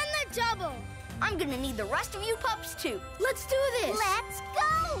on the double. I'm gonna need the rest of you pups too. Let's do this. Let's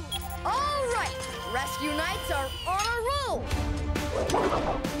go. All right, Rescue Knights are on a roll.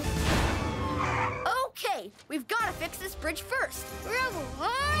 Okay, we've got to fix this bridge first. Rubble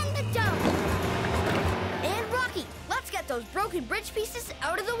on the double. And Rocky, let's get those broken bridge pieces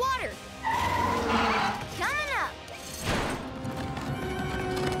out of the water. Coming up.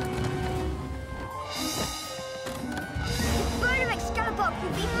 The bird of Excalibur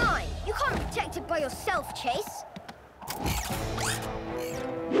will be mine. You can't protect it by yourself, Chase.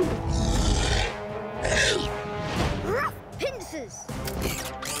 Rough pincers.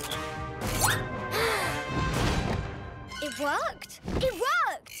 It worked. It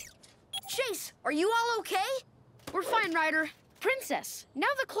worked. Chase, are you all okay? We're fine, Ryder. Princess,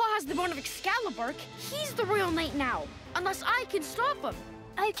 now the Claw has the bone of Excalibur. He's the royal knight now, unless I can stop him.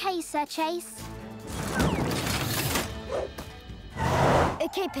 Okay, Sir Chase.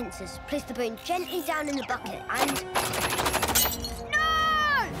 Okay, Pincers, place the bone gently down in the bucket and...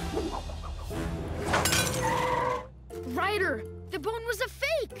 No! Ryder, the bone was a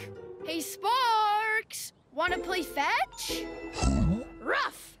fake. Hey, Sparks, wanna play fetch?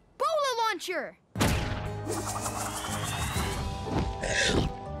 Rough, bola launcher.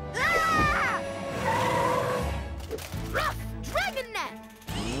 Ah! Rough, dragon net.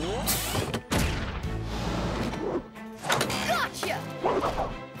 Gotcha!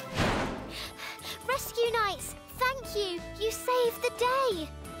 Rescue Knights, thank you. You saved the day.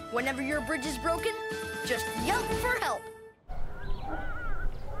 Whenever your bridge is broken, just yelp for help.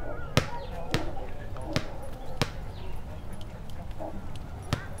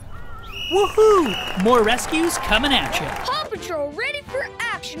 Woohoo! More rescues coming at you. Paw Patrol ready for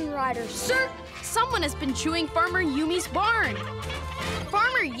action, Ryder. Sir, Someone has been chewing Farmer Yumi's barn.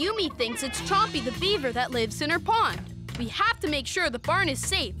 Farmer Yumi thinks it's Chompy the beaver that lives in her pond. We have to make sure the barn is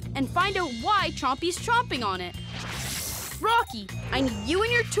safe and find out why Chompy's chomping on it. Rocky, I need you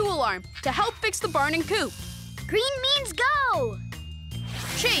and your tool arm to help fix the barn and coop. Green means go.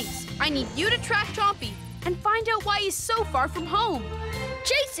 Chase, I need you to track Chompy and find out why he's so far from home.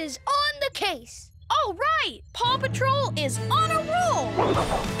 Chase is on the case. Oh, right! Paw Patrol is on a roll!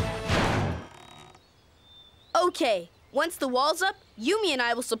 Okay, once the wall's up, Yumi and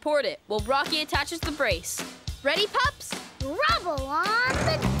I will support it while Rocky attaches the brace. Ready, pups? Rubble on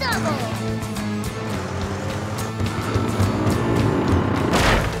the double.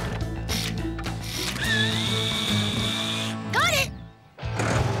 Got it!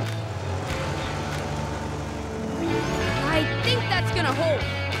 I think that's gonna hold.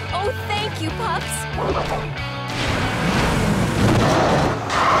 Oh, thank you, pups.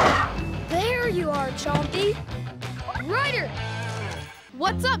 There you are, Chompy.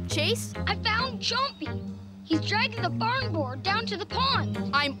 What's up, Chase? I found Chompy. He's dragging the barn board down to the pond.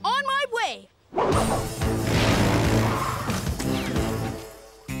 I'm on my way.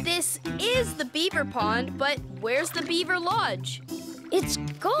 This is the beaver pond, but where's the beaver lodge? It's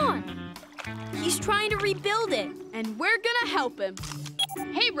gone. He's trying to rebuild it, and we're gonna help him.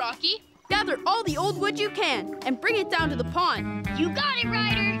 Hey, Rocky, gather all the old wood you can and bring it down to the pond. You got it,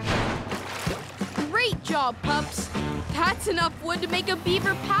 Ryder. Great job, pups. That's enough wood to make a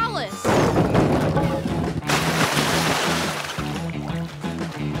beaver palace.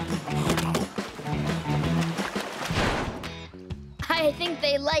 I think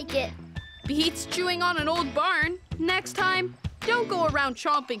they like it. Beats chewing on an old barn. Next time, don't go around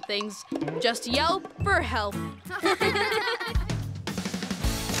chomping things. Just yelp for help.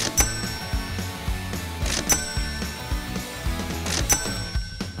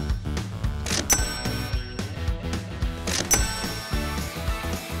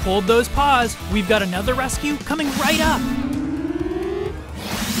 Hold those paws. We've got another rescue coming right up.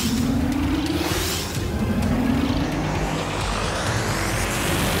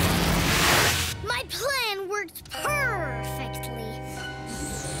 My plan worked perfectly.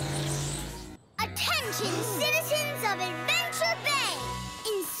 Attention, citizens of Adventure Bay!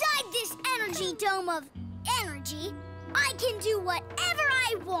 Inside this energy dome of energy, I can do whatever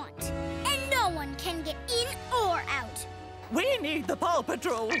I want, and no one can get in or out. We need the Paw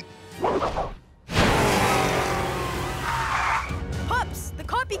Patrol. Pups, the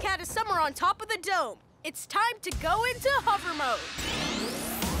copycat is somewhere on top of the dome. It's time to go into hover mode.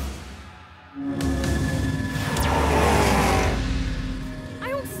 I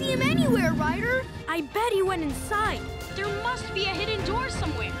don't see him anywhere, Ryder. I bet he went inside. There must be a hidden door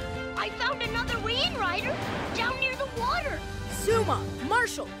somewhere. I found another way in, Ryder, down near the water. Zuma,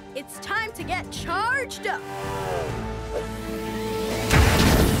 Marshall, it's time to get charged up.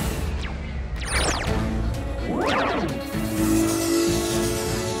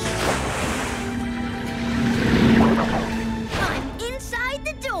 I'm inside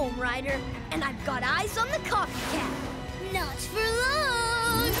the dome, Ryder, and I've got eyes on the copycat. Not for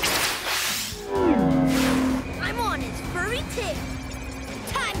long. I'm on his furry tail.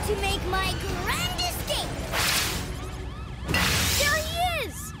 Time to make my grand escape. There he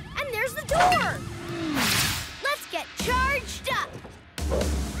is! And there's the door! Let's get charged up.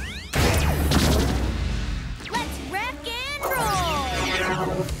 Let's rock and roll!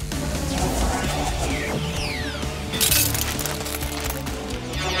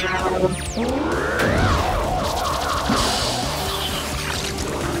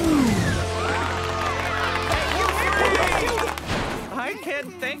 I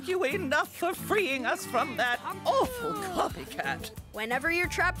can't thank you enough for freeing us from that awful copycat. Whenever you're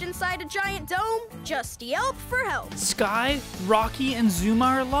trapped inside a giant dome, just yelp for help. Sky, Rocky, and Zuma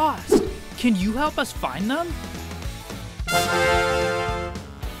are lost. Can you help us find them?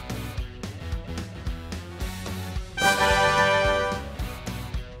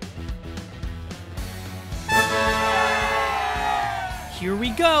 Here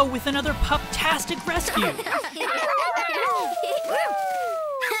we go with another pup-tastic rescue.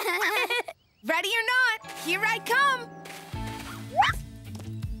 Ready or not, here I come.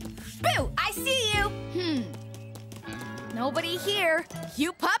 Boo, I see you. Nobody here.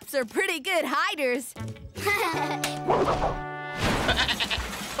 You pups are pretty good hiders.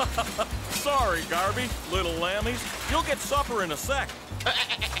 Sorry, Garby, little lammies. You'll get supper in a sec.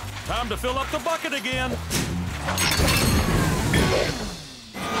 Time to fill up the bucket again.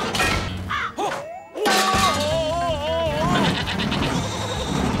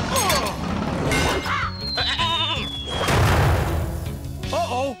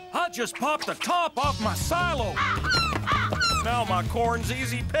 Uh-oh, I just popped the top off my silo. Now my corn's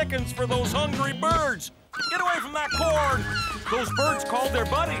easy pickings for those hungry birds. Get away from that corn. Those birds called their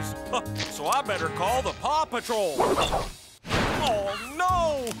buddies. So I better call the PAW Patrol. Oh,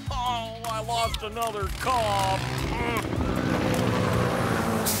 no! Oh, I lost another cob.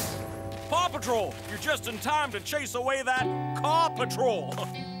 PAW Patrol, you're just in time to chase away that CAW Patrol.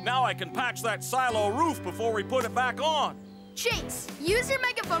 Now I can patch that silo roof before we put it back on. Chase, use your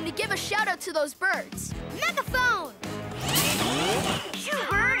megaphone to give a shout out to those birds. Megaphone! Shoo,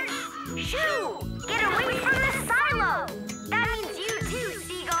 birds! Shoo! Get away from the silo! That means you too,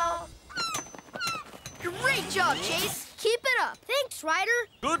 Seagull. Great job, Chase. Keep it up. Thanks, Ryder.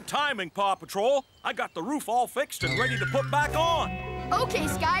 Good timing, PAW Patrol. I got the roof all fixed and ready to put back on. Okay,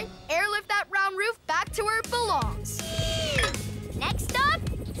 Sky. Airlift that round roof back to where it belongs. Next stop,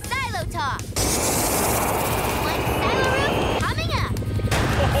 silo top. One silo roof coming up.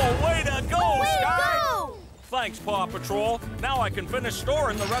 Oh, way to go, Way Sky! to go! Thanks, Paw Patrol. Now I can finish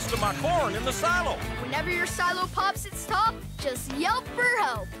storing the rest of my corn in the silo. Whenever your silo pops its top, just yelp for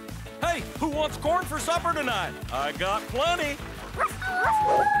help. Hey, who wants corn for supper tonight? I got plenty.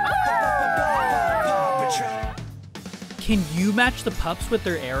 Can you match the pups with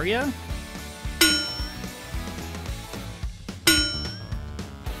their area?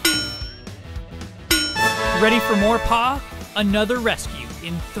 Ready for more, Pa? Another rescue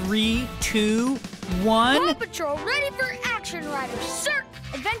in 3, 2, 1. Paw Patrol ready for action, riders, sir!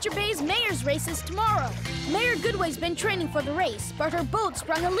 Adventure Bay's mayor's race is tomorrow. Mayor Goodway's been training for the race, but her boat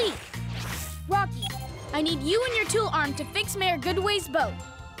sprung a leak. Rocky, I need you and your tool arm to fix Mayor Goodway's boat.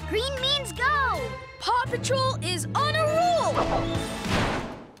 Green means go! Paw Patrol is on a roll!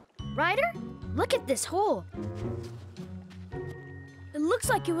 Ryder, look at this hole. It looks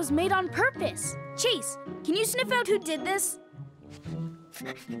like it was made on purpose. Chase, can you sniff out who did this?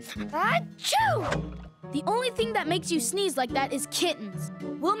 Achoo! The only thing that makes you sneeze like that is kittens.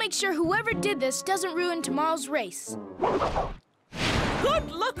 We'll make sure whoever did this doesn't ruin tomorrow's race. Good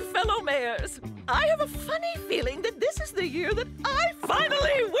luck, fellow mayors. I have a funny feeling that this is the year that I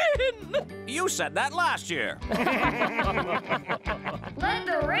finally win. You said that last year. Let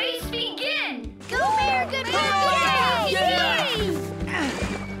the race begin! Go, Mayor Goodway! Yay!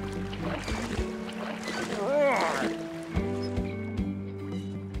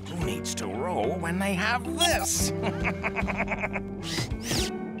 Who needs to row when they have this?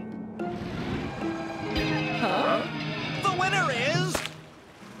 Huh? The winner is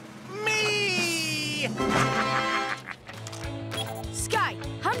me! Sky,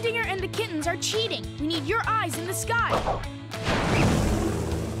 Humdinger and the kittens are cheating. We need your eyes in the sky.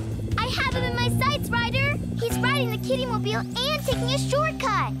 I have him in my sights, Ryder. He's riding the Kittymobile and taking a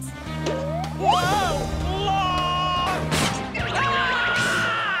shortcut. Whoa! Ah!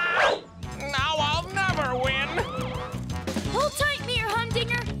 Now I'll never win. Hold tight, Mayor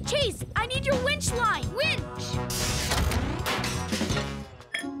Humdinger. Chase, I need your winch line. Winch!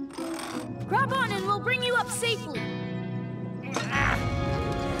 Grab on and we'll bring you up safely.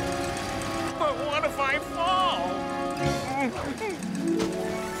 But what if I fall?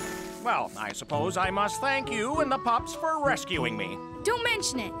 Well, I suppose I must thank you and the pups for rescuing me. Don't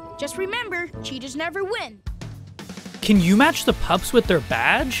mention it. Just remember, cheaters never win. Can you match the pups with their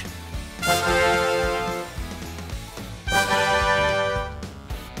badge?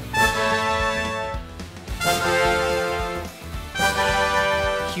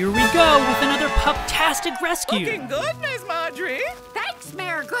 Here we go with another pup-tastic rescue. Looking good, Miss Marjorie. Thanks,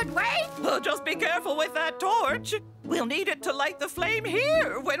 Mayor Goodway. Well, just be careful with that torch. We'll need it to light the flame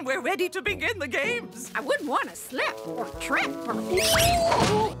here when we're ready to begin the games. I wouldn't want to slip or trip or...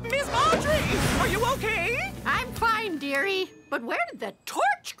 Miss Marjorie, are you okay? I'm fine, dearie. But where did the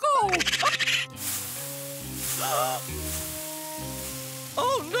torch go?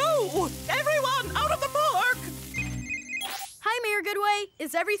 Oh, no! Everyone, out of the park! Hi, Mayor Goodway.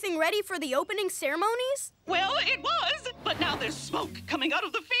 Is everything ready for the opening ceremonies? Well, it was, but now there's smoke coming out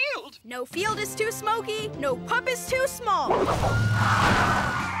of the field. No field is too smoky, no pup is too small.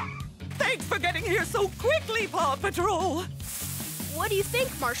 Thanks for getting here so quickly, Paw Patrol. What do you think,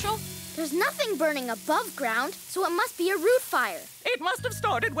 Marshall? There's nothing burning above ground, so it must be a root fire. It must have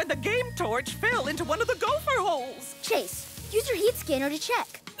started when the game torch fell into one of the gopher holes. Chase, use your heat scanner to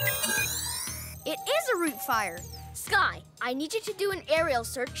check. It is a root fire. Sky, I need you to do an aerial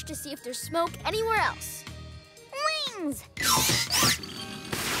search to see if there's smoke anywhere else. Wings!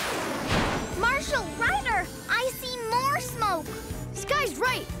 Marshall, Ryder, I see more smoke. Sky's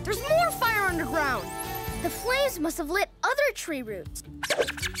right. There's more fire underground. The flames must have lit other tree roots.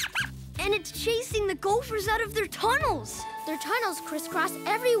 And it's chasing the gophers out of their tunnels. Their tunnels crisscross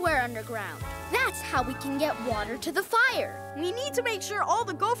everywhere underground. That's how we can get water to the fire. We need to make sure all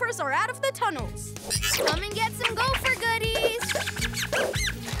the gophers are out of the tunnels. Come and get some gopher goodies.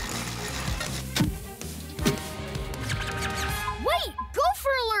 Wait,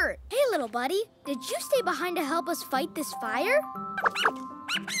 gopher alert! Hey, little buddy, did you stay behind to help us fight this fire?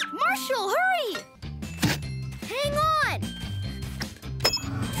 Marshall, hurry! Hang on!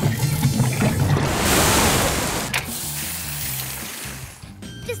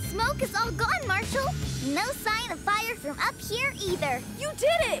 The smoke is all gone, Marshall. No sign of fire from up here either. You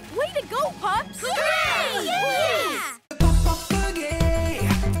did it! Way to go, pups! Hooray!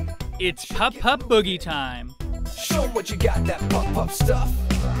 Boogie. It's Pup Pup Boogie time. Show 'em what you got, that pop-up stuff.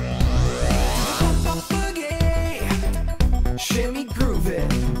 Pop-up boogie. Shimmy groove it.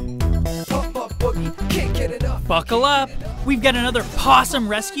 Pop-up boogie, can't get enough. Buckle up. We've got another possum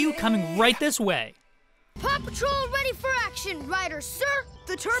rescue coming right this way. Paw Patrol ready for action, riders, sir.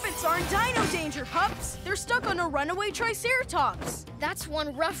 The Turbots are in dino danger, pups. They're stuck on a runaway Triceratops. That's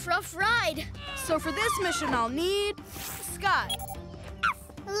one rough ride. So for this mission, I'll need Sky.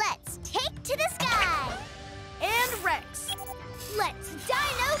 Let's take to the sky. And Rex. Let's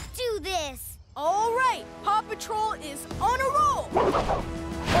Dino do this. All right, PAW Patrol is on a roll.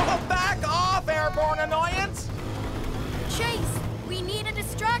 Oh, back off, airborne annoyance! Chase, we need a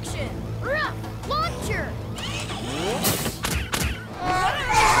distraction. Ruff, launcher.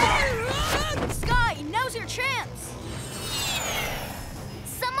 Sky, now's your chance.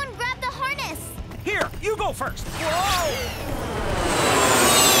 Someone grab the harness. Here, you go first. Whoa!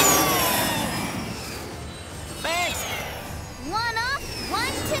 Thanks. One up,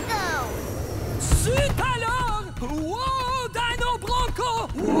 one to go. Zut alors! Whoa, Dino Bronco!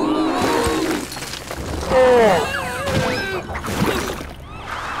 Whoa!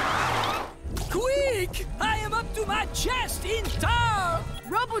 Quick! I am up to my chest in tar!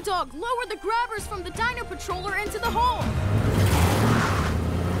 Robodog, lower the grabbers from the Dino Patroller into the hole.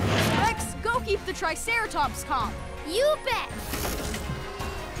 Rex, go keep the Triceratops calm. You bet.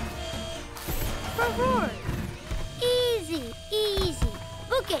 Easy, easy.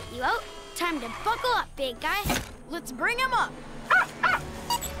 We'll get you out. Time to buckle up, big guy. Let's bring him up.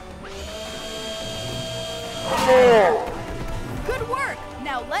 Good work.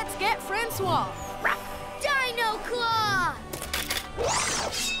 Now let's get Francois. Dino Claw!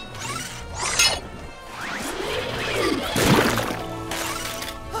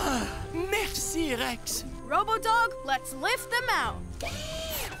 Merci, Rex. Robodog, let's lift them out.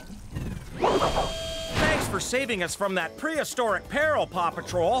 Thanks for saving us from that prehistoric peril, PAW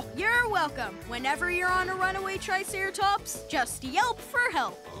Patrol. You're welcome. Whenever you're on a runaway Triceratops, just yelp for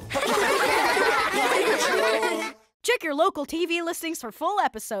help. Check your local TV listings for full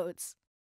episodes.